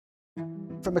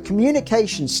From a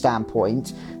communication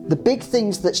standpoint, the big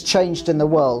things that's changed in the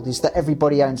world is that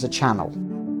everybody owns a channel.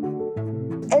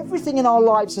 Everything in our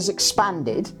lives has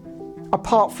expanded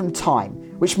apart from time,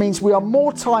 which means we are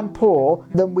more time poor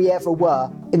than we ever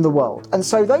were in the world. And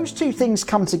so those two things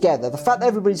come together, the fact that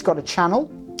everybody's got a channel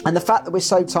and the fact that we're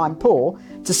so time poor,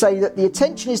 to say that the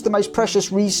attention is the most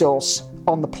precious resource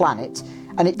on the planet,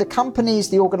 and it's the companies,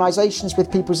 the organisations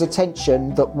with people's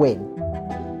attention that win.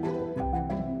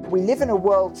 We live in a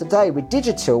world today with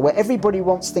digital where everybody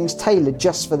wants things tailored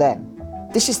just for them.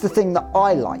 This is the thing that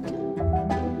I like.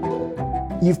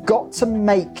 You've got to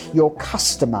make your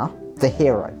customer the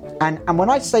hero. And when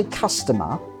I say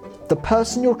customer, the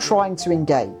person you're trying to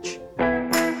engage.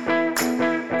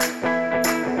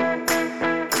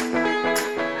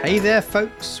 Hey there,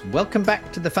 folks. Welcome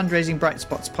back to the Fundraising Bright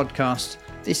Spots podcast.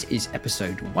 This is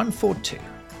episode 142.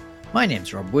 My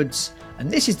name's Rob Woods, and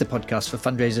this is the podcast for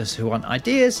fundraisers who want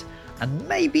ideas and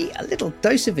maybe a little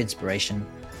dose of inspiration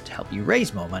to help you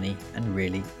raise more money and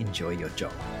really enjoy your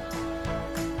job.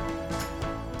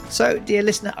 So, dear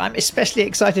listener, I'm especially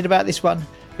excited about this one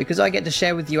because I get to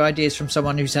share with you ideas from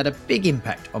someone who's had a big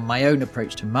impact on my own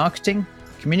approach to marketing,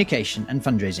 communication and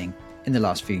fundraising in the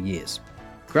last few years.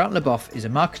 Grant Leboff is a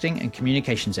marketing and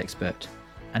communications expert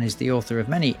and is the author of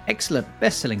many excellent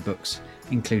best-selling books,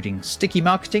 including Sticky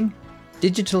Marketing,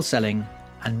 Digital Selling,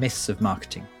 and Myths of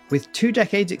Marketing. With 2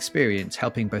 decades experience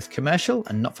helping both commercial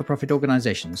and not-for-profit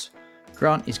organisations,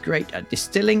 Grant is great at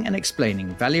distilling and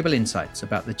explaining valuable insights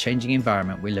about the changing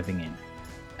environment we're living in.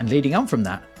 And leading on from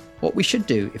that, what we should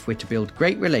do if we're to build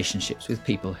great relationships with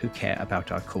people who care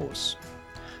about our cause.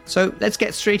 So let's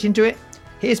get straight into it.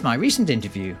 Here's my recent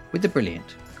interview with the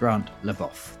brilliant Grant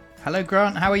Leboff. Hello,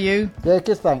 Grant. How are you? Yeah,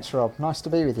 good. Thanks, Rob. Nice to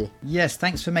be with you. Yes,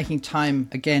 thanks for making time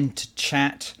again to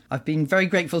chat. I've been very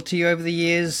grateful to you over the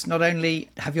years. Not only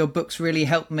have your books really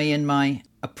helped me in my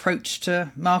approach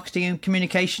to marketing and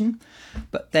communication,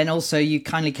 but then also you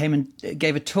kindly came and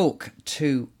gave a talk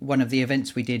to one of the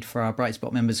events we did for our Bright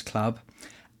Spot Members Club.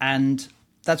 And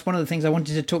that's one of the things I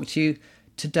wanted to talk to you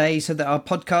today so that our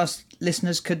podcast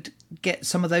listeners could get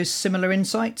some of those similar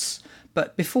insights.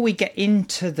 But before we get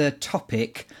into the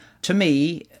topic, to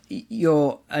me,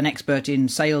 you're an expert in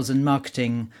sales and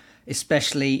marketing,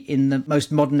 especially in the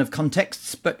most modern of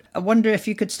contexts. But I wonder if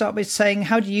you could start by saying,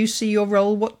 how do you see your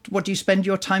role? What do you spend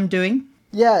your time doing?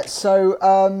 Yeah,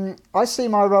 so I see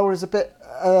my role as a bit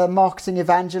marketing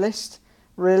evangelist,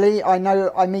 really. I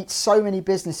know I meet so many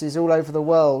businesses all over the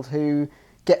world who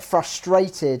get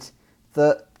frustrated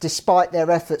that despite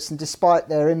their efforts and despite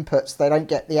their inputs, they don't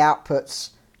get the outputs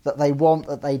that they want,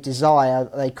 that they desire,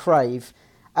 that they crave.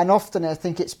 And often I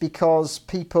think it's because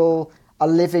people are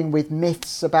living with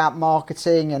myths about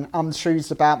marketing and untruths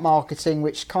about marketing,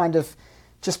 which kind of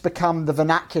just become the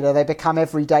vernacular. They become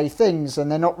everyday things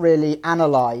and they're not really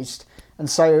analysed. And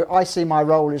so I see my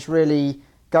role as really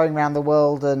going around the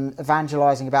world and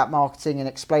evangelising about marketing and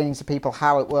explaining to people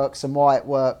how it works and why it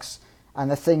works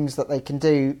and the things that they can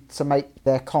do to make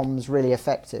their comms really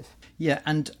effective. Yeah,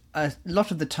 and a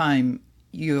lot of the time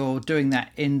you're doing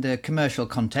that in the commercial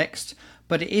context.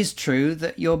 But it is true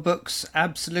that your books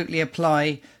absolutely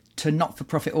apply to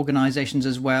not-for-profit organisations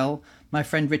as well. My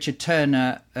friend Richard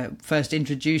Turner first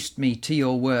introduced me to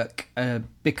your work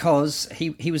because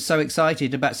he was so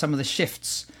excited about some of the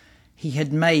shifts he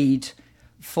had made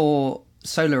for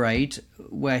SolarAid,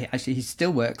 where actually he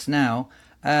still works now,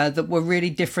 that were really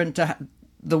different to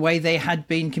the way they had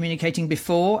been communicating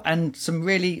before, and some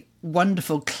really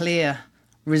wonderful, clear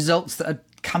results that had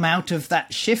come out of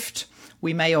that shift.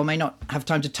 We may or may not have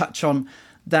time to touch on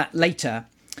that later.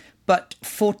 But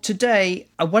for today,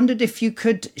 I wondered if you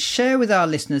could share with our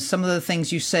listeners some of the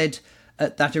things you said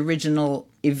at that original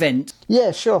event.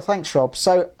 Yeah, sure. Thanks, Rob.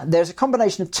 So there's a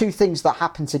combination of 2 things that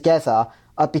happen together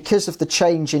because of the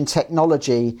change in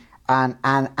technology and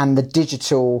the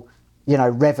digital,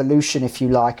 revolution, if you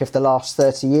like, of the last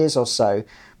 30 years or so.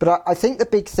 But I think the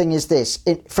big thing is this.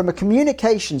 From a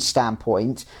communication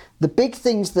standpoint, the big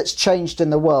things that's changed in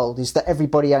the world is that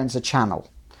everybody owns a channel.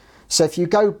 So if you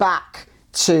go back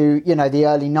to, the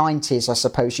early 90s, I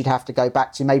suppose you'd have to go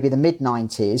back to maybe the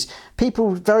mid-90s,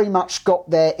 people very much got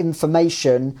their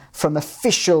information from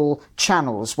official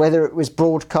channels, whether it was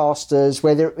broadcasters,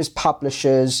 whether it was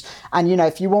publishers. And,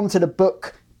 if you wanted a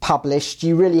book published,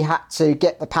 you really had to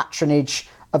get the patronage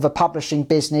of a publishing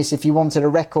business. If you wanted a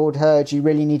record heard, you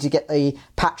really need to get the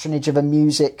patronage of a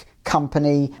music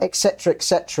company, etc.,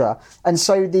 etc. And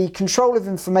so the control of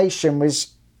information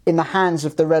was in the hands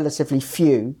of the relatively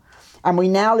few. And we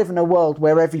now live in a world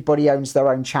where everybody owns their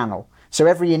own channel. So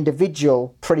every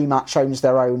individual pretty much owns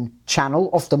their own channel,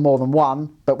 often more than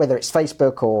one, but whether it's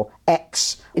Facebook or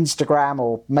X, Instagram,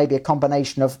 or maybe a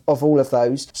combination of all of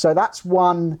those. So that's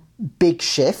one big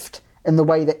shift in the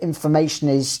way that information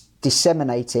is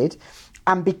disseminated.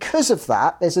 And because of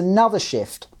that, there's another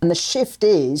shift, and the shift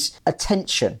is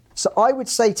attention. So I would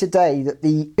say today that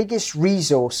the biggest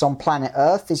resource on planet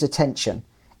Earth is attention.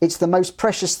 It's the most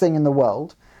precious thing in the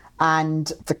world.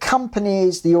 And the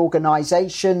companies, the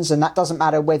organisations, and that doesn't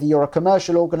matter whether you're a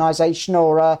commercial organisation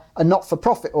or a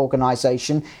not-for-profit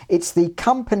organisation, it's the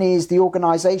companies, the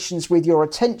organisations with your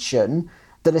attention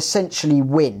that essentially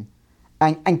win.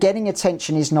 And getting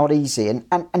attention is not easy.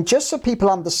 And just so people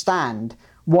understand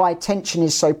why attention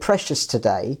is so precious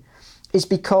today, is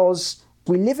because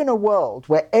we live in a world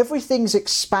where everything's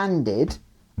expanded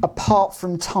apart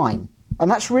from time. And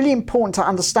that's really important to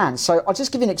understand. So I'll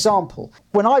just give you an example.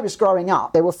 When I was growing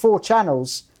up, there were 4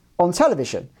 channels on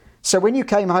television. So when you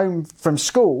came home from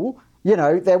school, you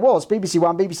know, there was BBC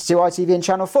One, BBC Two, ITV and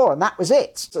Channel 4, and that was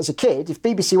it. As a kid, if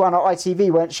BBC One or ITV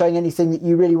weren't showing anything that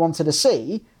you really wanted to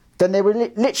see, then there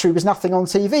literally was nothing on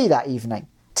TV that evening.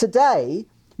 Today,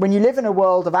 when you live in a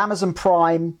world of Amazon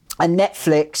Prime and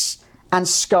Netflix and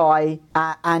Sky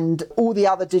and all the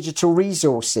other digital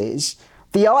resources,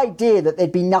 the idea that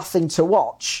there'd be nothing to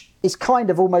watch is kind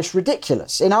of almost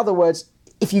ridiculous. In other words,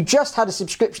 if you just had a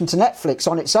subscription to Netflix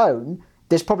on its own,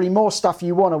 there's probably more stuff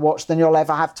you want to watch than you'll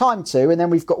ever have time to, and then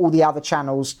we've got all the other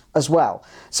channels as well.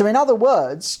 So in other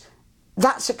words,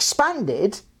 that's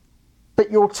expanded, but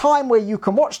your time where you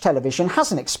can watch television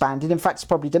hasn't expanded. In fact, it's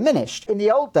probably diminished. In the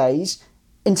old days,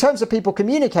 in terms of people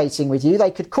communicating with you,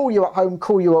 they could call you at home,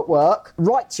 call you at work,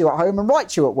 write to you at home and write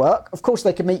to you at work. Of course,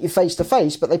 they could meet you face to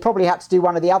face, but they probably had to do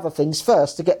one of the other things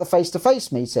first to get the face to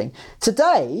face meeting.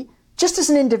 Today, just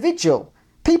as an individual,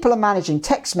 people are managing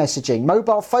text messaging,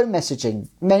 mobile phone messaging.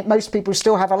 Most people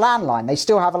still have a landline. They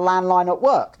still have a landline at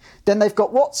work. Then they've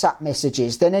got WhatsApp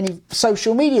messages, then any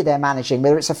social media they're managing,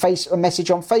 whether it's a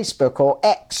message on Facebook or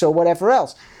X or whatever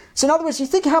else. So in other words, you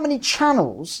think how many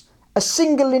channels a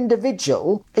single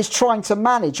individual is trying to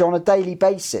manage on a daily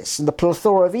basis, and the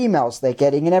plethora of emails they're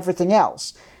getting and everything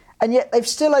else. And yet they've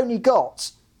still only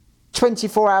got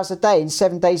 24 hours a day and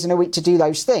 7 days in a week to do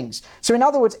those things. So in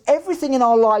other words, everything in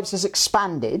our lives has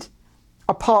expanded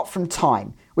apart from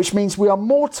time, which means we are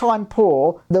more time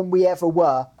poor than we ever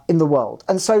were in the world.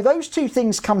 And so those two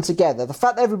things come together, the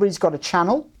fact that everybody's got a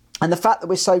channel and the fact that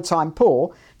we're so time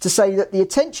poor, to say that the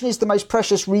attention is the most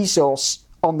precious resource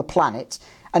on the planet.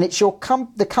 And it's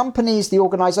the companies, the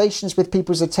organisations with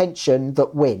people's attention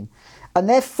that win. And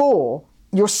therefore,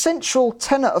 your central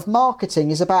tenet of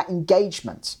marketing is about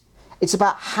engagement. It's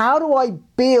about how do I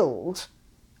build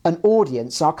an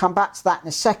audience, and I'll come back to that in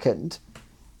a second.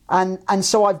 And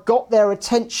so I've got their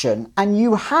attention, and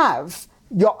you have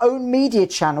your own media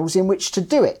channels in which to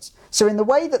do it. So in the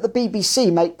way that the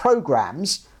BBC make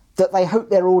programmes that they hope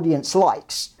their audience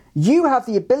likes, you have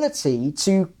the ability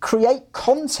to create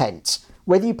content,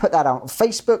 whether you put that out on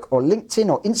Facebook or LinkedIn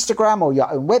or Instagram or your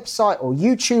own website or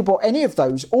YouTube or any of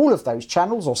those, all of those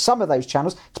channels or some of those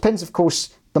channels, depends of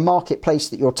course the marketplace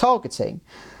that you're targeting.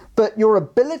 But your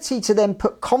ability to then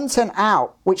put content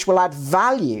out which will add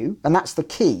value, and that's the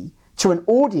key, to an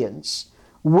audience,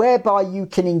 whereby you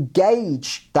can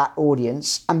engage that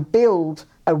audience and build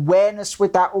awareness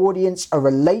with that audience, a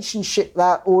relationship with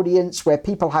that audience where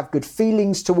people have good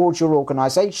feelings towards your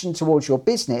organisation, towards your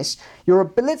business. Your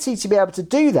ability to be able to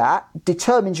do that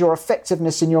determines your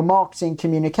effectiveness in your marketing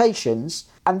communications,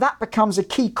 and that becomes a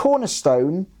key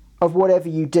cornerstone of whatever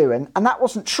you do. And that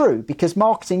wasn't true, because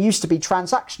marketing used to be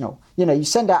transactional. You know, you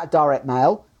send out a direct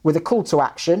mail with a call to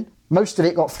action, most of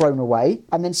it got thrown away,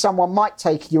 and then someone might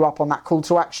take you up on that call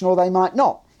to action or they might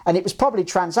not. And it was probably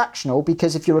transactional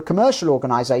because if you're a commercial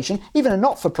organisation, even a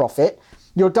not-for-profit,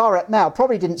 your direct mail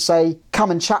probably didn't say,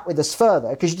 come and chat with us further,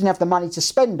 because you didn't have the money to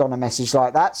spend on a message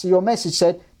like that. So your message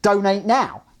said, donate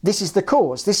now. This is the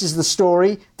cause. This is the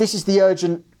story. This is the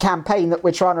urgent campaign that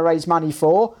we're trying to raise money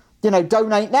for. You know,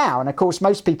 donate now. And of course,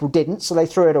 most people didn't, so they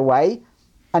threw it away.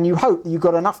 And you hope that you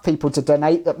got enough people to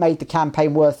donate that made the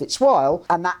campaign worth its while,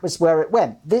 and that was where it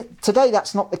went. Today,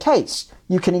 that's not the case.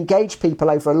 You can engage people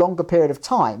over a longer period of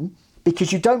time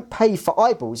because you don't pay for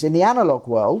eyeballs. In the analogue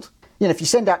world, you know, if you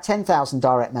send out 10,000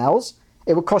 direct mails,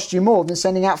 it would cost you more than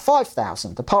sending out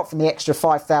 5,000. Apart from the extra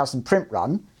 5,000 print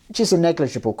run, which is a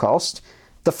negligible cost,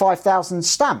 the 5,000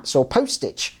 stamps or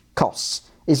postage costs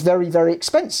is very, very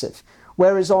expensive.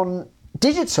 Whereas on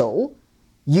digital,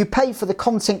 you pay for the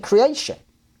content creation.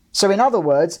 So in other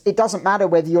words, it doesn't matter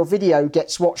whether your video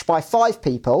gets watched by 5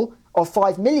 people or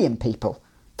 5 million people.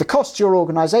 The cost to your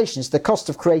organisation is the cost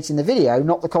of creating the video,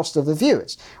 not the cost of the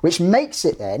viewers, which makes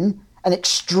it then an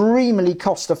extremely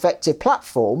cost-effective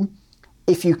platform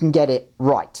if you can get it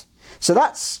right. So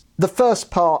that's the first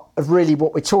part of really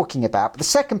what we're talking about. But the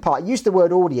second part, I used the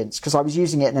word audience because I was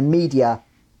using it in a media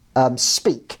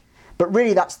speak, but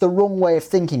really that's the wrong way of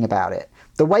thinking about it.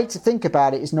 The way to think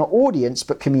about it is not audience,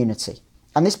 but community.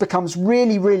 And this becomes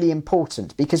really, really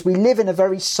important because we live in a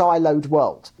very siloed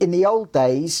world. In the old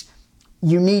days,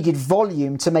 you needed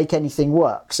volume to make anything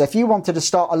work. So if you wanted to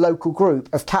start a local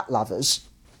group of cat lovers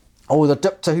or the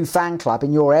Doctor Who fan club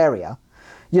in your area,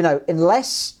 you know,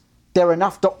 unless there are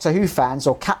enough Doctor Who fans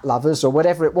or cat lovers or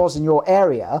whatever it was in your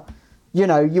area, you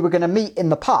know, you were going to meet in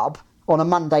the pub on a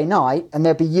Monday night and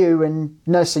there'd be you and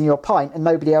nursing your pint and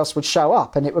nobody else would show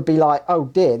up, and it would be like, oh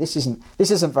dear, this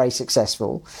isn't very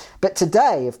successful. But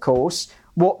today, of course,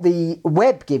 what the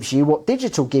web gives you, what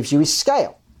digital gives you, is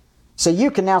scale. So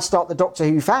you can now start the Doctor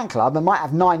Who fan club and might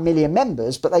have 9 million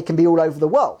members, but they can be all over the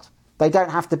world. They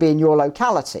don't have to be in your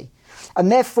locality.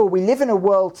 And therefore we live in a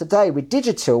world today with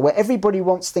digital where everybody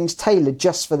wants things tailored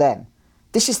just for them.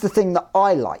 This is the thing that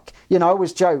I like. You know, I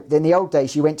always joke, in the old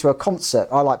days you went to a concert.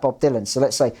 I like Bob Dylan. So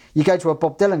let's say you go to a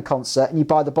Bob Dylan concert and you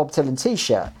buy the Bob Dylan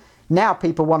t-shirt. Now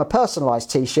people want a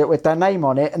personalised t-shirt with their name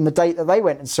on it and the date that they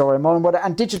went and saw him on,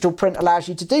 and digital print allows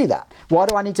you to do that. Why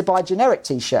do I need to buy a generic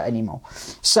t-shirt anymore?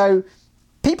 So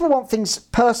people want things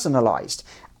personalised.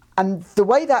 And the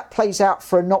way that plays out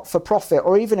for a not-for-profit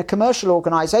or even a commercial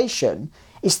organisation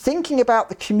is thinking about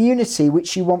the community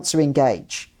which you want to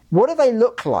engage. What do they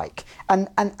look like? And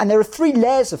there are 3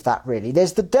 layers of that, really.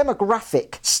 There's the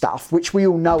demographic stuff, which we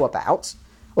all know about,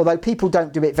 although people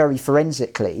don't do it very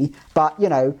forensically. But, you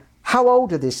know, how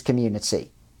old are this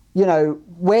community? You know,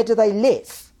 where do they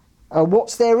live?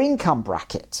 What's their income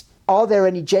bracket? Are there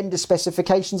any gender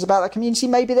specifications about that community?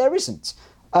 Maybe there isn't.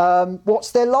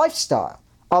 What's their lifestyle?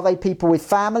 Are they people with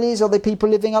families? Are they people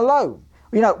living alone?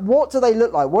 You know, what do they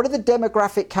look like? What are the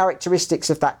demographic characteristics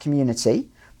of that community?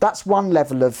 That's one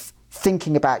level of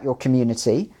thinking about your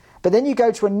community. But then you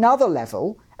go to another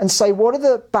level and say, what are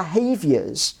the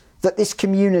behaviours that this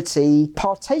community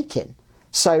partake in?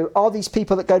 So are these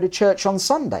people that go to church on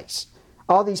Sundays?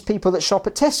 Are these people that shop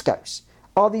at Tesco's?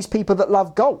 Are these people that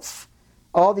love golf?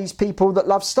 Are these people that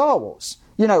love Star Wars?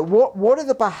 You know, what are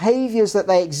the behaviours that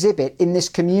they exhibit in this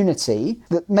community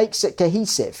that makes it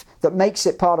cohesive, that makes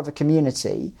it part of a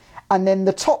community? And then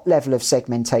the top level of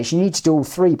segmentation, you need to do all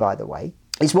 3, by the way,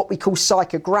 is what we call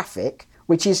psychographic,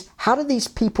 which is how do these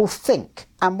people think?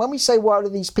 And when we say what do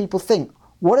these people think,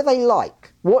 what do they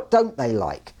like? What don't they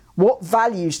like? What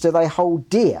values do they hold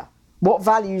dear? What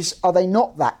values are they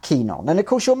not that keen on? And of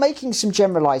course you're making some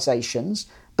generalisations,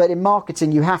 but in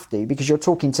marketing you have to, because you're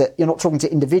not talking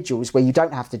to individuals where you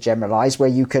don't have to generalise, where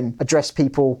you can address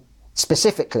people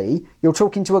specifically. You're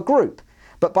talking to a group.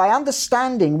 But by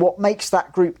understanding what makes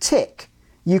that group tick,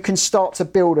 you can start to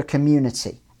build a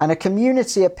community. And a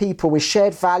community of people with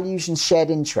shared values and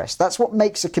shared interests. That's what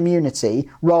makes a community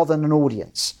rather than an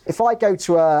audience. If I go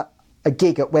to a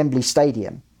gig at Wembley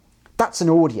Stadium, that's an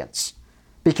audience.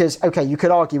 Because, okay, you could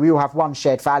argue we all have one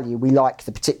shared value. We like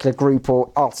the particular group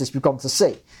or artist we've gone to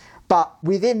see. But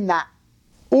within that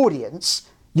audience,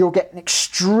 you'll get an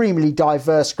extremely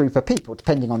diverse group of people,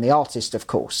 depending on the artist, of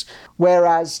course.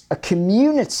 Whereas a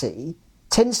community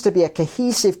tends to be a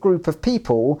cohesive group of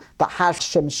people that have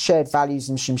some shared values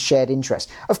and some shared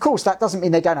interests. Of course, that doesn't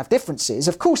mean they don't have differences.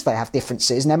 Of course they have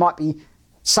differences, and there might be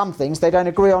some things they don't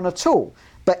agree on at all.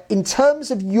 But in terms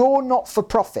of your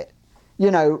not-for-profit, you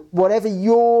know, whatever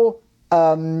you're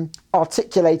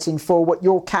articulating for, what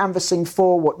you're canvassing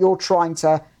for, what you're trying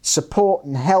to support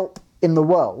and help in the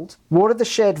world, what are the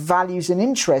shared values and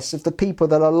interests of the people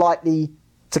that are likely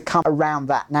to come around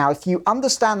that? Now, if you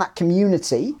understand that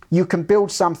community, you can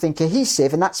build something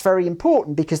cohesive, and that's very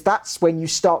important because that's when you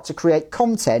start to create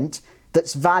content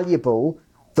that's valuable,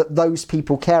 that those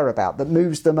people care about, that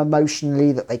moves them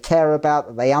emotionally, that they care about,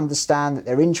 that they understand, that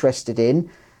they're interested in,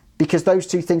 because those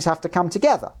 2 things have to come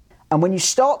together. And when you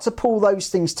start to pull those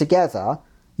things together,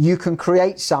 you can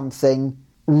create something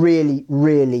really,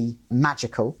 really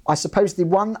magical. I suppose the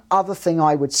one other thing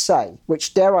I would say,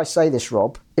 which, dare I say this,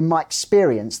 Rob, in my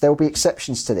experience, there will be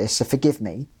exceptions to this, so forgive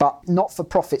me, but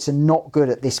not-for-profits are not good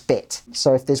at this bit.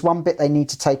 So if there's one bit they need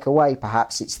to take away,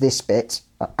 perhaps it's this bit.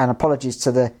 And apologies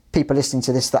to the people listening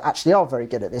to this that actually are very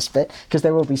good at this bit, because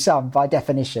there will be some by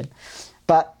definition.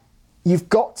 But you've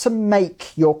got to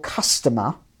make your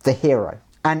customer the hero.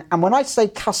 And when I say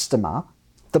customer,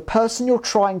 the person you're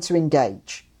trying to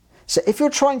engage. So if you're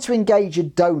trying to engage a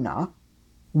donor,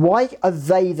 why are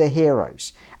they the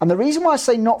heroes? And the reason why I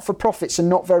say not-for-profits are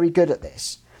not very good at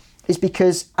this is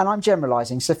because, and I'm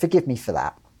generalising, so forgive me for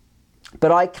that,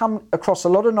 but I come across a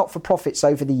lot of not-for-profits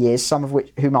over the years, some of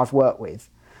whom I've worked with,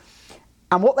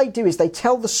 and what they do is they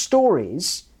tell the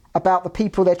stories about the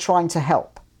people they're trying to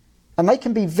help. And they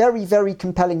can be very, very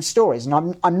compelling stories.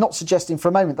 And I'm not suggesting for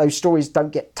a moment those stories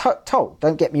don't get told.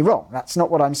 Don't get me wrong. That's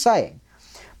not what I'm saying.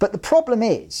 But the problem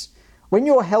is, when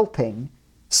you're helping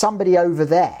somebody over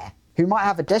there who might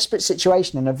have a desperate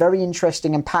situation and a very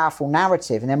interesting and powerful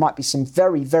narrative, and there might be some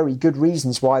very, very good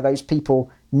reasons why those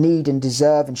people need and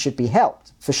deserve and should be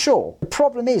helped, for sure. The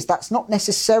problem is that's not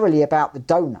necessarily about the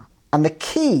donor. And the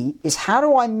key is, how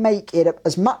do I make it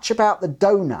as much about the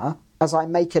donor as I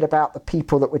make it about the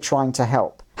people that we're trying to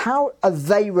help? How are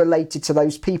they related to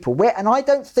those people? And I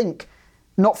don't think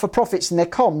not-for-profits and their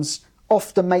comms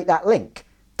often make that link.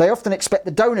 They often expect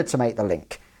the donor to make the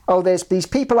link. Oh, there's these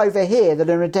people over here that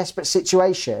are in a desperate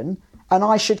situation and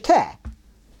I should care.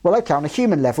 Well, okay, on a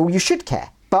human level, you should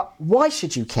care. But why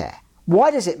should you care?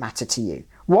 Why does it matter to you?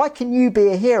 Why can you be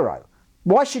a hero?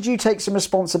 Why should you take some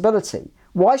responsibility?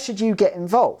 Why should you get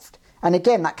involved? And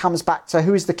again, that comes back to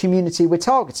who is the community we're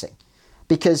targeting.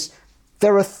 Because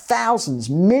there are thousands,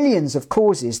 millions of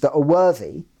causes that are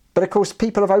worthy, but of course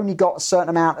people have only got a certain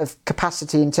amount of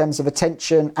capacity in terms of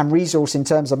attention and resource in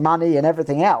terms of money and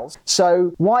everything else.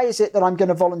 So why is it that I'm going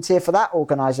to volunteer for that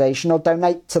organisation or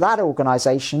donate to that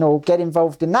organisation or get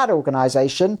involved in that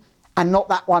organisation and not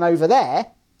that one over there,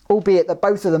 albeit that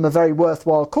both of them are very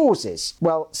worthwhile causes?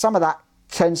 Well, some of that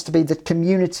tends to be the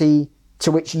community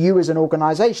to which you as an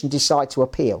organisation decide to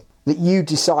appeal, that you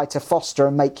decide to foster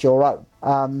and make your own.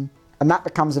 And that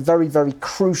becomes a very, very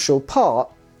crucial part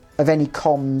of any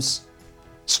comms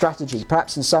strategy,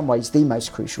 perhaps in some ways the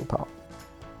most crucial part.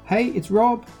 Hey, it's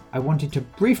Rob. I wanted to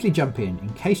briefly jump in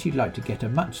case you'd like to get a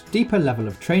much deeper level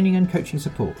of training and coaching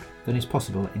support than is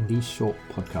possible in these short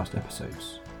podcast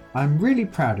episodes. I'm really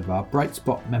proud of our Bright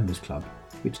Spot Members Club,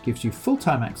 which gives you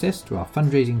full-time access to our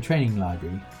fundraising training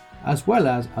library, as well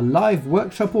as a live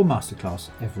workshop or masterclass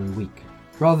every week.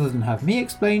 Rather than have me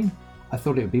explain, I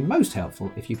thought it would be most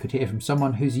helpful if you could hear from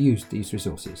someone who's used these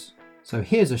resources. So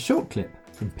here's a short clip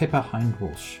from Pippa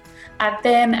Hind-Walsh. I've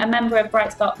been a member of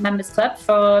Bright Spot Members Club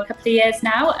for a couple of years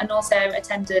now and also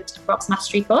attended Rob's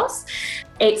Mastery course.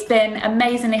 It's been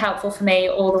amazingly helpful for me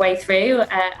all the way through.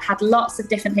 Had lots of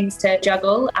different things to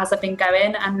juggle as I've been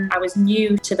going, and I was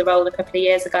new to the role a couple of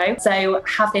years ago. So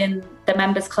having the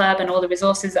Members Club and all the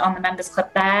resources on the Members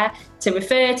Club there to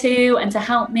refer to and to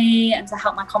help me and to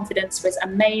help my confidence was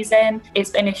amazing. It's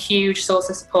been a huge source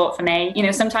of support for me. You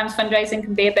know, sometimes fundraising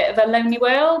can be a bit of a lonely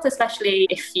world, especially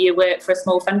if you work for a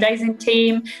small fundraising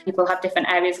team. People have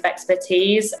different areas of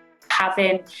expertise.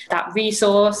 Having that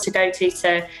resource to go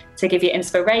to give you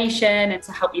inspiration and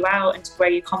to help you out and to grow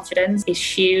your confidence is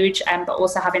huge. But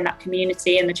also having that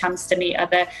community and the chance to meet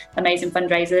other amazing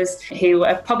fundraisers who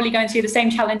are probably going through the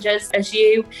same challenges as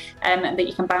you, and that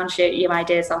you can bounce your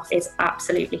ideas off is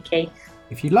absolutely key.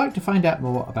 If you'd like to find out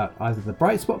more about either the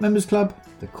Bright Spot Members Club,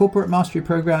 the Corporate Mastery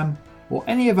Programme, or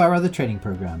any of our other training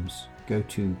programmes, go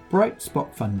to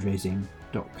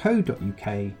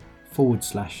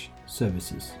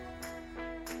brightspotfundraising.co.uk/services.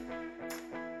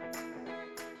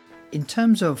 In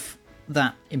terms of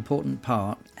that important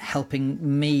part,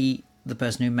 helping me, the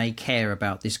person who may care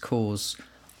about this cause,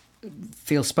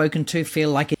 feel spoken to,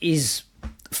 feel like it is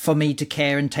for me to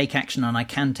care and take action, and I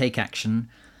can take action,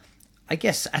 I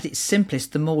guess at its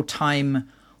simplest, the more time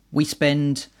we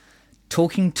spend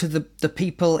talking to the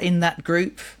people in that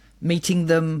group, meeting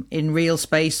them in real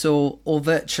space or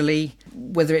virtually,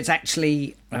 whether it's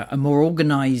actually a more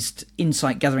organised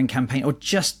insight gathering campaign or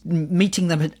just meeting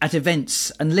them at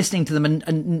events and listening to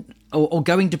them or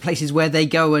going to places where they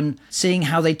go and seeing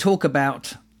how they talk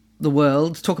about the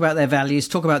world, talk about their values,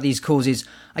 talk about these causes.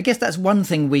 I guess that's one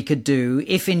thing we could do.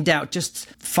 If in doubt, just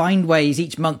find ways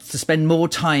each month to spend more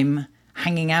time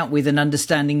hanging out with and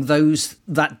understanding those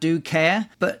that do care.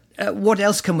 But what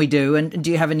else can we do? And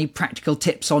do you have any practical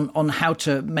tips on how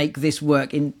to make this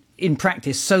work in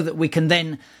practice so that we can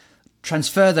then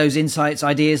transfer those insights,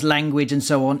 ideas, language and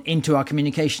so on into our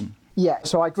communication? Yeah,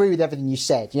 so I agree with everything you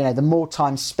said. You know, the more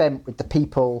time spent with the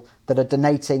people that are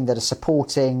donating, that are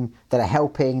supporting, that are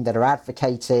helping, that are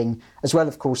advocating, as well,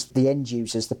 of course, the end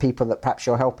users, the people that perhaps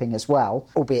you're helping as well,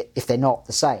 albeit if they're not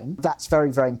the same, that's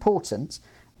very, very important.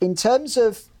 In terms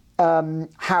of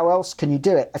how else can you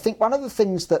do it, I think one of the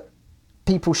things that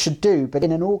people should do, but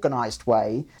in an organised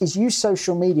way, is use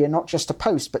social media not just to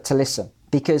post, but to listen.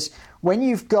 Because when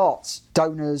you've got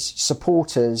donors,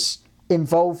 supporters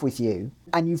involved with you,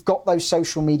 and you've got those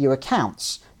social media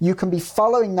accounts, you can be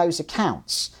following those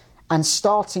accounts and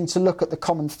starting to look at the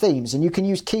common themes. And you can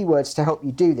use keywords to help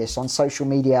you do this on social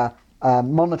media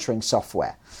monitoring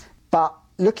software. But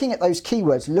looking at those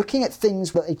keywords, looking at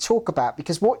things that they talk about,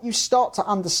 because what you start to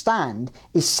understand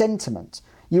is sentiment.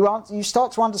 You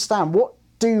start to understand, what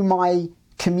do my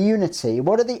community,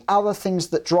 what are the other things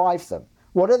that drive them?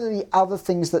 What are the other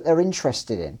things that they're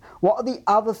interested in? What are the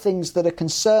other things that are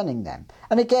concerning them?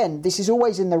 And again, this is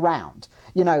always in the round.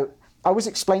 You know, I always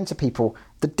explain to people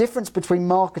the difference between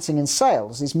marketing and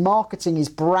sales is marketing is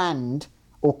brand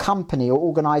or company or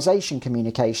organisation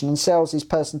communication, and sales is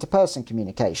person-to-person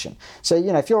communication. So,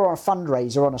 you know, if you're on a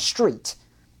fundraiser on a street,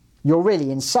 you're really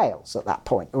in sales at that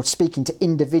point, or speaking to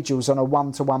individuals on a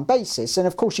one-to-one basis. And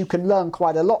of course, you can learn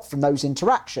quite a lot from those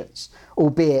interactions,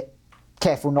 albeit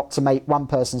careful not to make one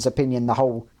person's opinion the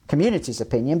whole community's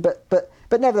opinion, but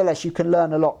nevertheless, you can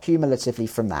learn a lot cumulatively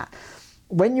from that.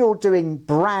 When you're doing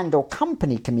brand or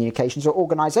company communications or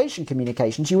organisation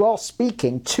communications, you are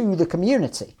speaking to the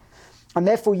community. And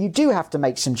therefore, you do have to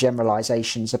make some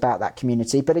generalisations about that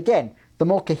community. But again, the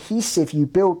more cohesive you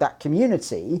build that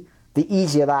community, the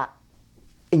easier that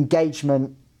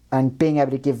engagement and being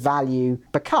able to give value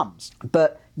becomes.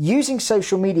 But using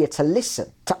social media to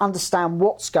listen, to understand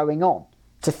what's going on,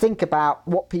 to think about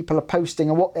what people are posting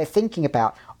and what they're thinking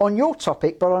about on your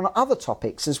topic, but on other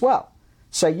topics as well.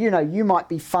 So, you know, you might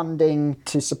be funding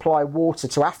to supply water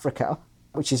to Africa,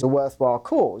 which is a worthwhile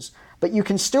cause, but you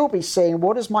can still be seeing,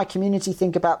 what does my community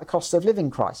think about the cost of living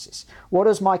crisis? What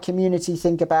does my community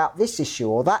think about this issue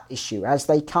or that issue as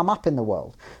they come up in the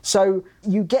world? So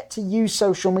you get to use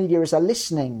social media as a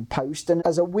listening post and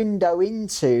as a window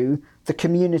into the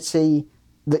community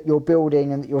that you're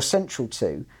building and that you're central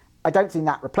to. I don't think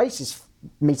that replaces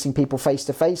meeting people face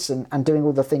to face and doing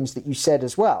all the things that you said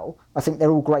as well. I think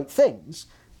they're all great things.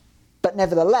 But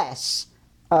nevertheless,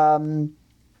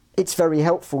 it's very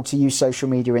helpful to use social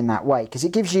media in that way, because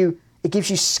it gives you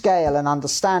scale and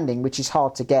understanding, which is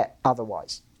hard to get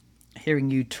otherwise.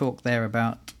 Hearing you talk there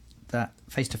about that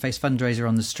face-to-face fundraiser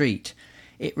on the street,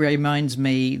 it reminds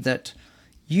me that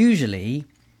usually,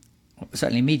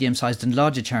 certainly medium-sized and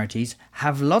larger charities,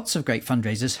 have lots of great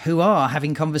fundraisers who are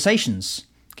having conversations.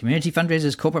 Community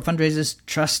fundraisers, corporate fundraisers,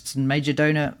 trusts and major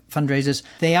donor fundraisers,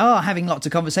 they are having lots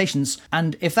of conversations.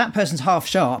 And if that person's half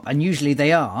sharp, and usually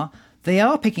they are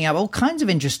picking up all kinds of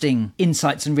interesting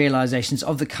insights and realizations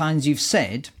of the kinds you've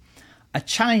said. A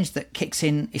challenge that kicks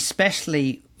in,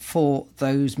 especially for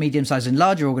those medium-sized and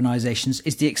larger organisations,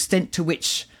 is the extent to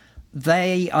which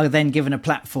they are then given a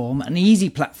platform, an easy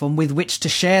platform with which to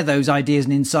share those ideas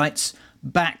and insights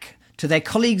back to their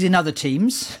colleagues in other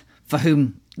teams for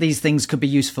whom these things could be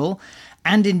useful,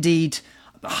 and indeed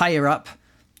higher up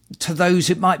to those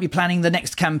who might be planning the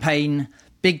next campaign,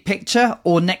 big picture,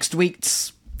 or next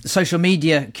week's social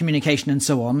media communication and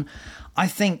so on. I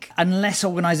think unless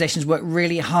organisations work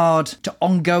really hard to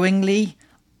ongoingly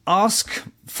ask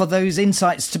for those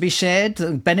insights to be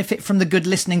shared, benefit from the good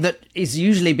listening that is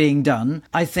usually being done,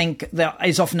 I think there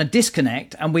is often a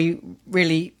disconnect and we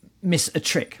really miss a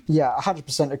trick. Yeah,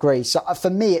 100% agree. So for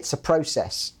me, it's a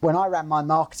process. When I ran my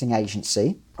marketing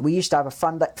agency, we used to have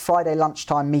a Friday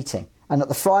lunchtime meeting. And at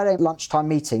the Friday lunchtime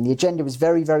meeting, the agenda was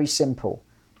very, very simple.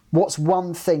 What's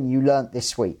one thing you learnt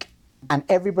this week? And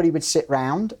everybody would sit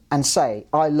round and say,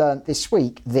 I learnt this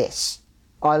week this.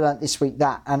 I learnt this week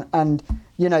that. And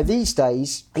you know, these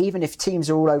days, even if teams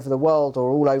are all over the world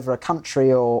or all over a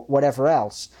country or whatever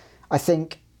else, I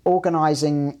think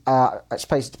organising, I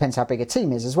suppose it depends how big a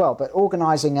team is as well, but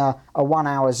organising a 1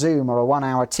 hour Zoom or a 1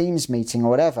 hour Teams meeting or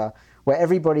whatever, where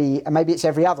everybody, and maybe it's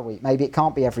every other week, maybe it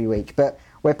can't be every week, but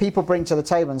where people bring to the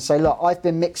table and say, look, I've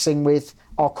been mixing with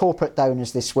our corporate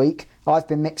donors this week, I've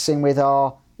been mixing with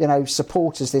our, you know,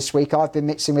 supporters this week, I've been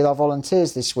mixing with our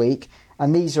volunteers this week,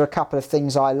 and these are a couple of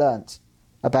things I learnt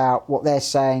about what they're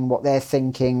saying, what they're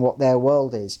thinking, what their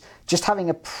world is. Just having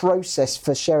a process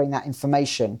for sharing that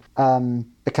information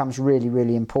becomes really,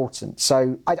 really important.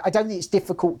 So I don't think it's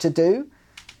difficult to do,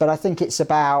 but I think it's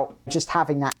about just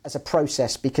having that as a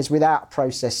process, because without a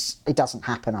process, it doesn't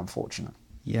happen, unfortunately.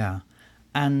 Yeah.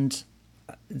 And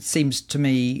it seems to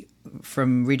me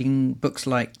from reading books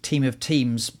like Team of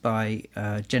Teams by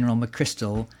General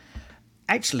McChrystal,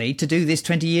 actually to do this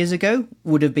 20 years ago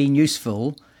would have been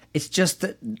useful. It's just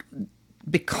that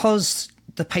because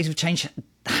the pace of change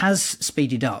has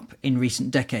speeded up in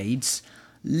recent decades,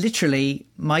 literally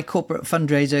my corporate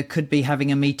fundraiser could be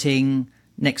having a meeting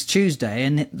next Tuesday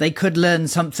and they could learn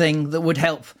something that would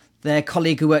help their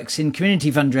colleague who works in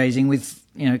community fundraising with,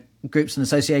 you know, groups and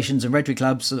associations and Rotary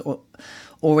clubs,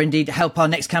 or indeed help our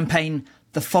next campaign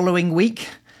the following week.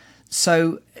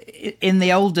 So in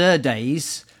the older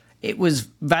days, it was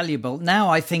valuable. Now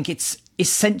I think it's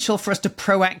essential for us to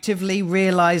proactively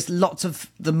realise lots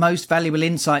of the most valuable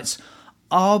insights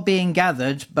are being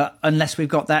gathered, but unless we've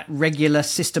got that regular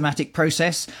systematic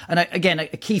process. And again, a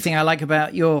key thing I like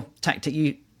about your tactic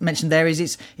you mentioned there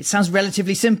is it sounds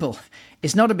relatively simple.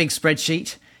 It's not a big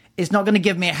spreadsheet. It's not going to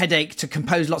give me a headache to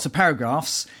compose lots of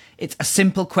paragraphs. It's a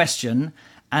simple question,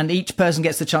 and each person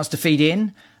gets the chance to feed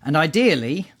in. And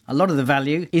ideally, a lot of the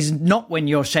value is not when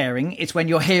you're sharing, it's when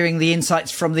you're hearing the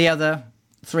insights from the other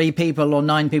 3 people or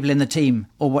 9 people in the team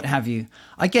or what have you.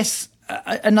 I guess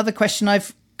another question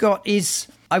I've got is,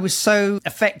 I was so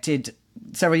affected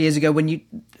several years ago when you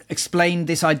explained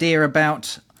this idea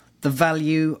about the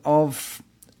value of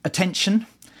attention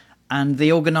and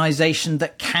the organisation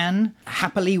that can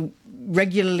happily,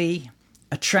 regularly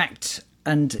attract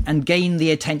and gain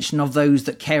the attention of those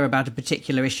that care about a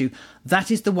particular issue.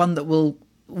 That is the one that will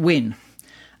win.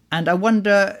 And I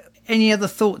wonder, any other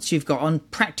thoughts you've got on,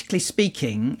 practically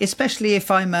speaking, especially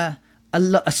if I'm a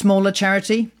smaller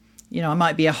charity, you know, I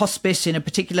might be a hospice in a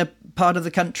particular part of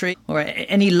the country or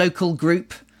any local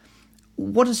group.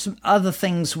 What are some other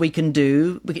things we can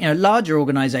do? You know, larger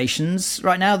organisations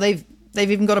right now, they've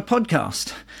even got a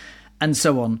podcast and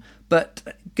so on. But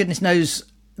goodness knows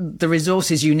the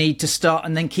resources you need to start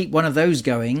and then keep one of those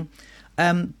going.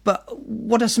 But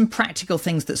what are some practical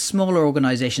things that smaller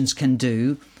organisations can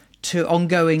do to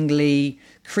ongoingly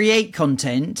create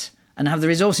content and have the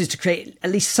resources to create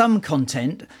at least some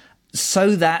content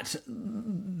so that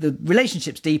the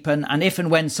relationships deepen, and if and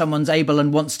when someone's able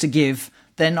and wants to give,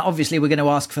 then obviously we're going to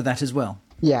ask for that as well?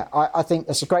 Yeah, I think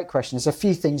that's a great question. There's a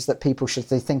few things that people should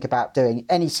think about doing,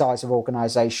 any size of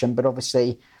organisation, but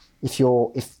obviously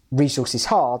if resource is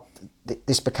hard,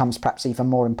 this becomes perhaps even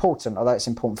more important, although it's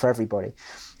important for everybody.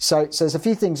 So there's a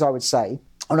few things I would say.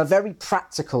 On a very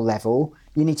practical level,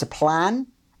 you need to plan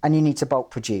and you need to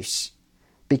bulk produce.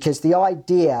 Because the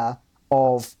idea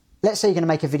of, let's say you're going to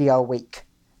make a video a week.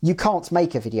 You can't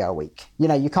make a video a week. You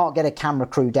know, you can't get a camera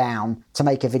crew down to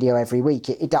make a video every week.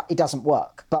 It doesn't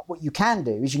work. But what you can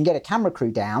do is you can get a camera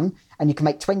crew down and you can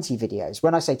make 20 videos.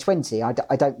 When I say 20, I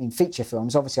don't mean feature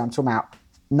films. Obviously, I'm talking about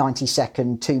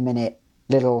 90-second, 2-minute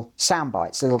little sound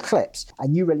bites, little clips.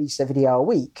 And you release a video a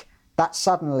week. That's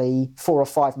suddenly 4 or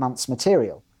 5 months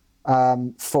material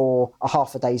for a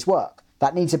half a day's work.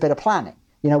 That needs a bit of planning.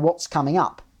 You know, what's coming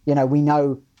up? You know, we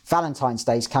know Valentine's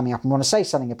Day is coming up and want to say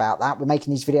something about that. We're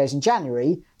making these videos in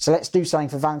January, so let's do something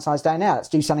for Valentine's Day now. Let's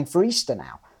do something for Easter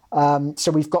now.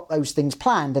 So we've got those things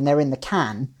planned and they're in the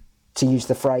can, to use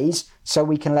the phrase, so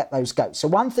we can let those go. So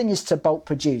one thing is to bulk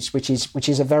produce, which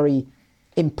is a very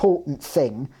important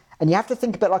thing. And you have to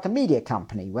think a bit like a media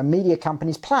company. When media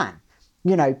companies plan,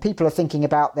 you know, people are thinking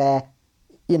about their,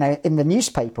 you know, in the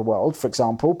newspaper world, for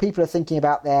example, people are thinking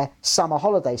about their summer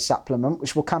holiday supplement,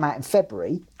 which will come out in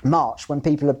February, March, when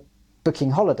people are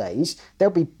booking holidays. They'll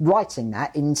be writing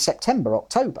that in September,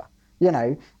 October. You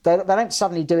know, they don't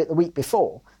suddenly do it the week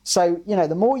before. So, you know,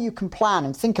 the more you can plan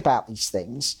and think about these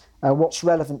things, what's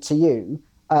relevant to you,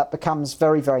 becomes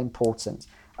very, very important.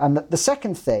 And the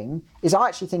second thing is, I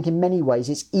actually think in many ways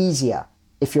it's easier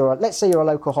if let's say you're a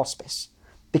local hospice.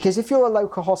 Because if you're a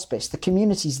local hospice, the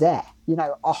community's there. You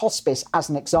know, a hospice, as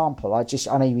an example, I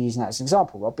know you're using that as an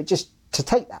example, Rob, but just to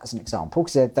take that as an example,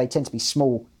 because they tend to be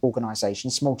small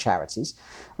organisations, small charities,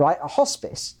 right? A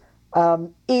hospice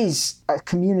is a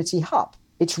community hub.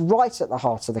 It's right at the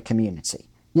heart of the community.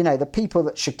 You know, the people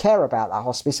that should care about that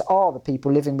hospice are the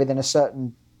people living within a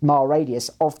certain mile radius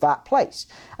of that place.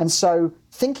 And so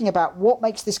thinking about what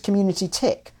makes this community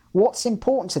tick, what's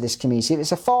important to this community, if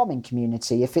it's a farming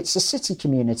community, if it's a city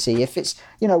community, if it's,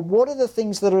 you know, what are the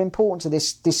things that are important to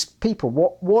this people?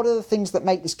 What are the things that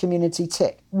make this community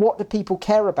tick? What do people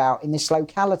care about in this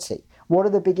locality? What are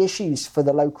the big issues for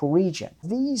the local region?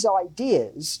 These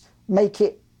ideas make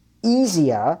it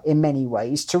easier in many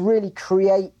ways to really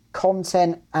create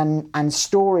content and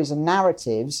stories and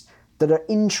narratives that are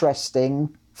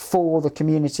interesting for the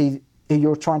community who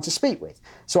you're trying to speak with.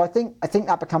 So I think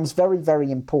that becomes very,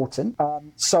 very important.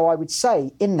 So I would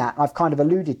say in that, I've kind of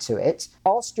alluded to it,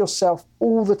 ask yourself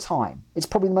all the time. It's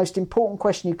probably the most important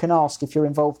question you can ask if you're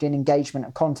involved in engagement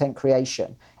and content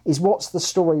creation, is what's the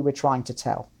story we're trying to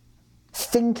tell?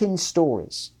 Think in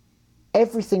stories.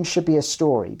 Everything should be a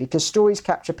story, because stories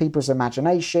capture people's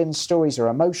imagination, stories are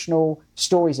emotional,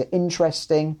 stories are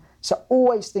interesting. So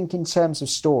always think in terms of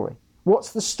story.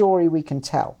 What's the story we can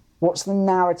tell? What's the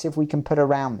narrative we can put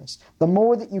around this? The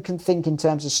more that you can think in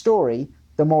terms of story,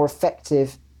 the more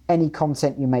effective any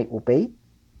content you make will be.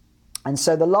 And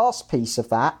so the last piece of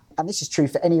that, and this is true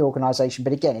for any organisation,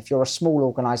 but again, if you're a small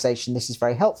organisation, this is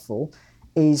very helpful,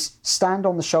 is stand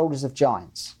on the shoulders of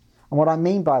giants. And what I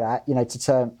mean by that, to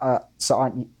term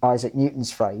Sir Isaac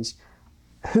Newton's phrase,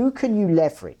 who can you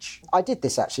leverage? I did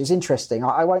this actually, it's interesting.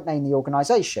 I won't name the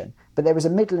organisation, but there was a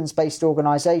Midlands-based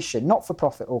organisation,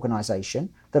 not-for-profit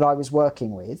organisation that I was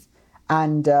working with,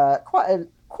 and quite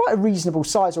a reasonable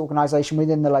size organisation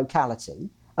within the locality,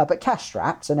 but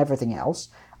cash-strapped and everything else.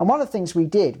 And one of the things we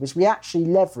did was we actually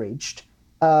leveraged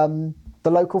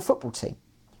the local football team.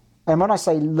 And when I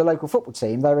say the local football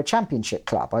team, they're a championship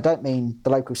club. I don't mean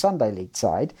the local Sunday league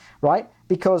side, right?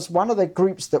 Because one of the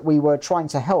groups that we were trying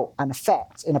to help and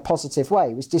affect in a positive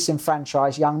way was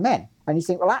disenfranchised young men. And you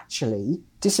think, well, actually,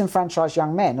 disenfranchised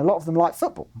young men, a lot of them like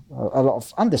football. A lot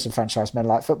of undisenfranchised men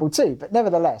like football too, but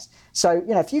nevertheless. So,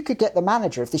 if you could get the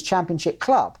manager of this championship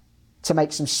club to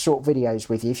make some short videos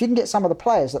with you, if you can get some of the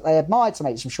players that they admire to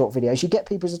make some short videos, you get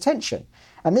people's attention.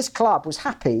 And this club was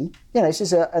happy. This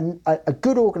is a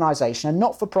good organisation, a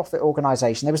not-for-profit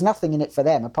organisation. There was nothing in it for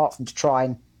them apart from to try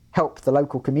and help the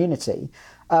local community.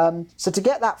 So to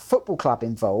get that football club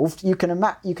involved, you can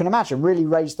imagine really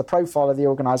raise the profile of the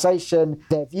organisation,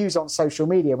 their views on social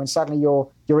media when suddenly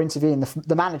you're interviewing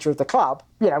the manager of the club,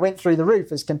 went through the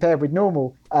roof as compared with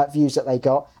normal views that they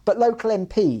got. But local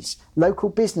MPs, local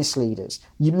business leaders,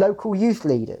 local youth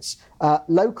leaders,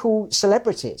 local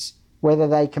celebrities, whether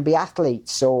they can be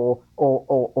athletes or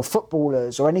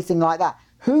footballers or anything like that.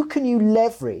 Who can you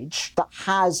leverage that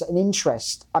has an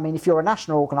interest? I mean, if you're a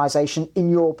national organisation, in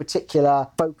your particular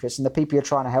focus and the people you're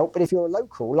trying to help, but if you're a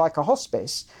local, like a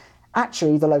hospice,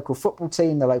 actually the local football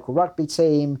team, the local rugby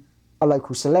team, a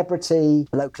local celebrity,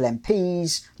 local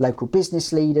MPs, local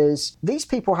business leaders, these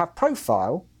people have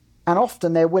profile and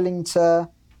often they're willing to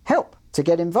help, to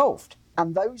get involved.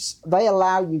 And they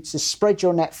allow you to spread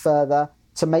your net further,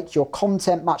 to make your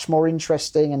content much more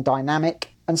interesting and dynamic.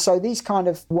 And so these kind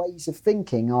of ways of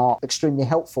thinking are extremely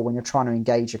helpful when you're trying to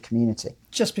engage a community.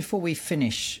 Just before we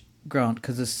finish, Grant,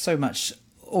 because there's so much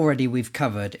already we've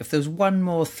covered, if there's one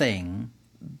more thing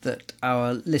that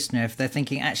our listener, if they're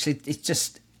thinking, actually, it's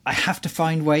just, I have to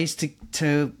find ways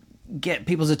to get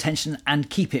people's attention and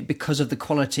keep it because of the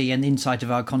quality and insight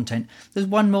of our content. There's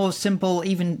one more simple,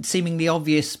 even seemingly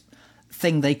obvious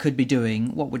thing they could be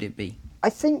doing. What would it be? I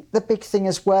think the big thing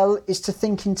as well is to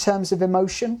think in terms of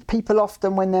emotion. People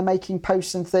often, when they're making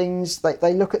posts and things,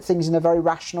 they look at things in a very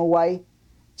rational way.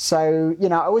 So,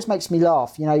 it always makes me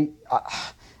laugh. You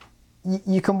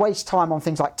can waste time on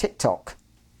things like TikTok,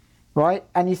 right?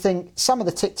 And you think some of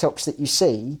the TikToks that you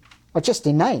see are just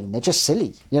inane. They're just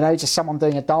silly, just someone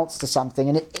doing a dance to something,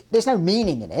 and there's no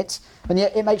meaning in it. And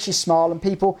yet it makes you smile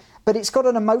but it's got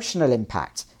an emotional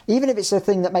impact. Even if it's a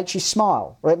thing that makes you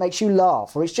smile, or it makes you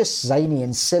laugh, or it's just zany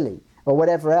and silly, or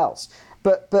whatever else.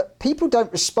 But people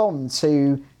don't respond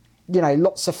to,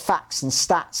 lots of facts and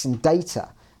stats and data.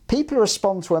 People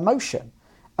respond to emotion.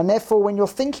 And therefore, when you're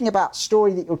thinking about a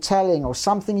story that you're telling, or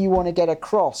something you want to get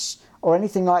across, or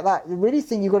anything like that, the really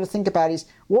thing you've got to think about is,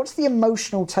 what's the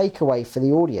emotional takeaway for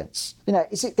the audience?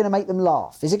 Is it going to make them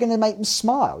laugh? Is it going to make them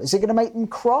smile? Is it going to make them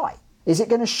cry? Is it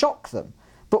going to shock them?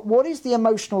 But what is the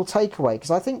emotional takeaway? Because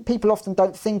I think people often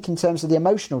don't think in terms of the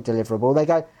emotional deliverable. They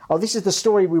go, oh, this is the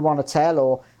story we want to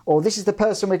tell, or this is the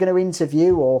person we're going to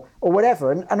interview, or whatever.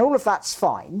 And all of that's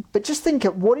fine. But just think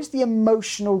of what is the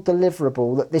emotional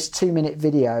deliverable that this 2-minute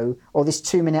video, or this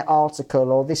 2-minute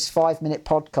article, or this 5-minute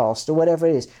podcast, or whatever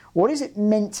it is, what is it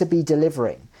meant to be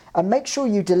delivering? And make sure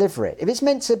you deliver it. If it's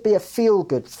meant to be a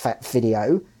feel-good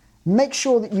video, make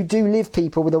sure that you do leave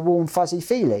people with a warm, fuzzy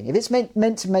feeling. If it's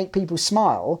meant to make people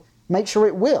smile, make sure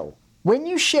it will. When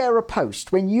you share a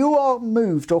post, when you are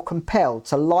moved or compelled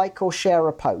to like or share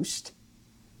a post,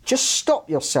 just stop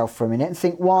yourself for a minute and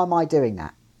think, why am I doing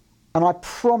that? And I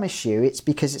promise you it's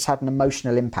because it's had an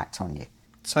emotional impact on you.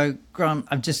 So, Grant,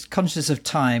 I'm just conscious of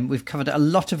time. We've covered a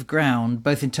lot of ground,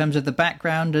 both in terms of the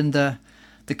background and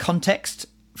the context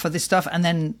for this stuff, and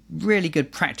then really good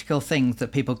practical things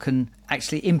that people can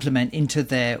actually implement into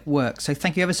their work. So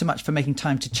thank you ever so much for making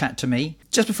time to chat to me.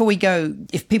 Just before we go,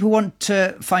 if people want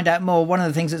to find out more, one of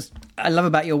the things that I love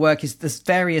about your work is there's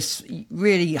various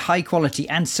really high quality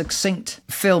and succinct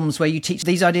films where you teach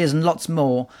these ideas and lots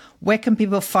more. Where can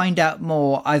people find out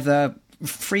more, either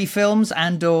free films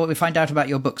and or find out about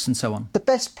your books and so on? The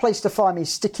best place to find me is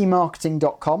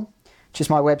stickymarketing.com, which is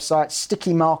my website,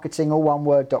 stickymarketing, all one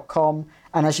word.com.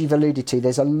 And as you've alluded to,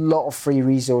 there's a lot of free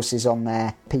resources on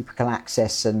there people can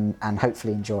access and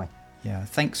hopefully enjoy. Yeah,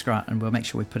 thanks, Grant. And we'll make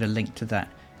sure we put a link to that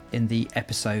in the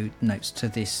episode notes to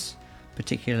this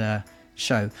particular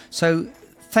show. So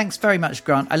thanks very much,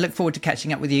 Grant. I look forward to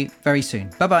catching up with you very soon.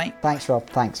 Bye-bye. Thanks, Rob.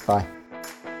 Thanks. Bye.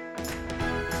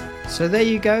 So there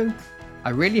you go.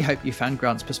 I really hope you found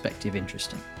Grant's perspective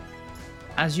interesting.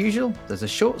 as usual, there's a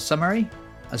short summary,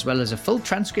 as well as a full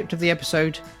transcript of the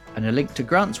episode and a link to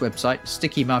Grant's website,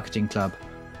 Sticky Marketing Club,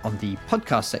 on the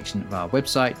podcast section of our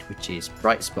website, which is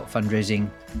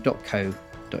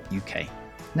brightspotfundraising.co.uk.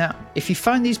 Now, if you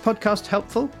find these podcasts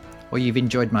helpful, or you've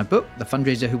enjoyed my book, The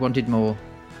Fundraiser Who Wanted More,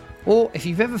 or if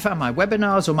you've ever found my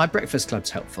webinars or my breakfast clubs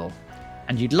helpful,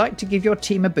 and you'd like to give your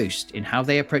team a boost in how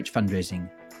they approach fundraising,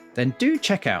 then do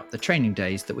check out the training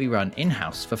days that we run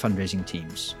in-house for fundraising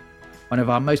teams. One of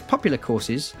our most popular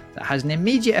courses that has an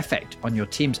immediate effect on your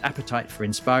team's appetite for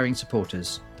inspiring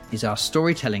supporters is our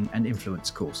Storytelling and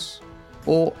Influence course.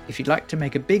 Or if you'd like to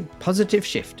make a big positive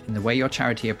shift in the way your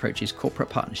charity approaches corporate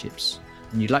partnerships,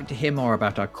 and you'd like to hear more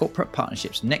about our Corporate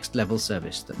Partnerships Next Level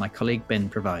service that my colleague Ben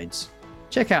provides,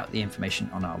 check out the information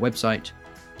on our website,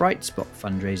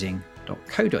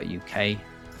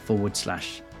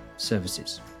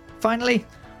 brightspotfundraising.co.uk/services. Finally,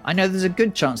 I know there's a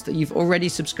good chance that you've already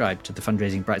subscribed to the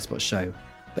Fundraising Brightspot show,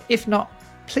 but if not,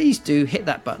 please do hit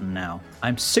that button now.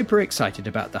 I'm super excited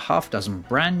about the half dozen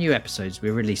brand new episodes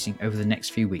we're releasing over the next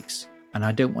few weeks, and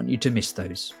I don't want you to miss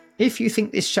those. If you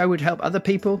think this show would help other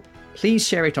people, please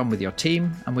share it on with your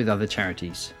team and with other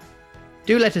charities.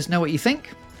 Do let us know what you think.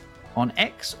 On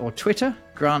X or Twitter,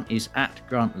 Grant is at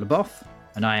Grant Leboff,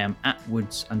 and I am at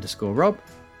Woods_Rob,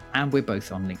 and we're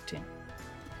both on LinkedIn.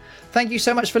 Thank you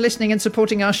so much for listening and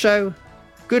supporting our show.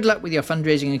 Good luck with your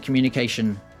fundraising and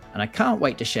communication, and I can't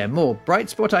wait to share more Bright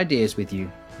Spot ideas with you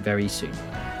very soon.